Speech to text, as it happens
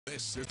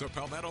This is the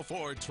Palmetto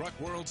Ford Truck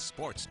World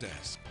Sports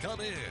Desk.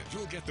 Come in.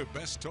 You'll get the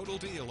best total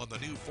deal on the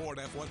new Ford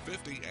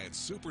F-150 and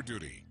Super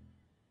Duty.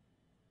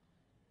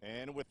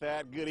 And with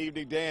that, good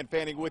evening. Dan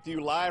Fanning with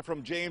you live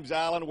from James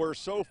Island, where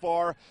so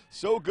far,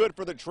 so good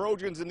for the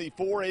Trojans in the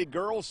 4A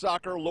girls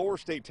soccer lower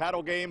state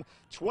title game.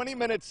 20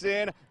 minutes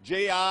in,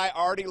 J.I.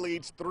 already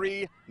leads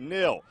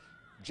 3-0.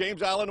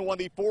 James Island won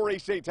the 4A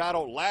state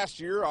title last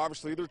year.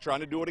 Obviously, they're trying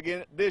to do it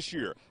again this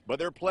year. But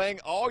they're playing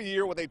all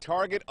year with a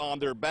target on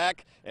their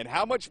back. And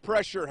how much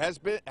pressure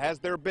has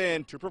there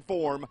been to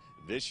perform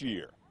this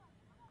year?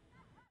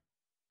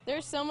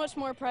 There's so much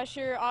more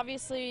pressure.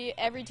 Obviously,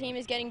 every team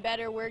is getting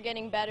better. We're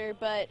getting better.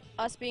 But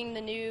us being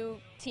the new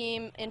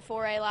team in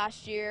 4A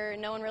last year,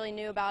 no one really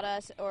knew about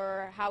us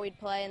or how we'd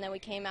play. And then we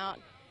came out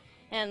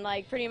and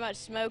pretty much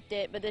smoked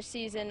it. But this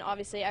season,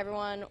 obviously,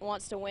 everyone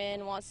wants to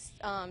win, wants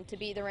to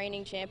be the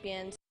reigning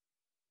champions.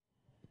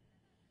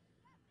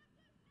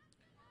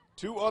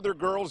 Two other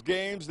girls'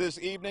 games this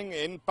evening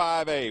in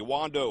 5A.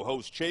 Wando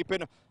hosts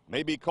Chapin,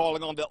 maybe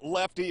calling on the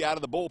lefty out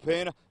of the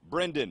bullpen,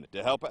 Brendan,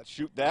 to help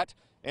shoot that.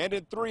 And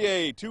in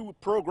 3A, two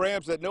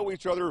programs that know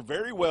each other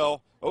very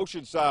well.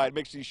 Oceanside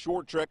makes the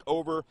short trek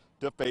over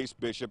to face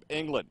Bishop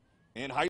England. In high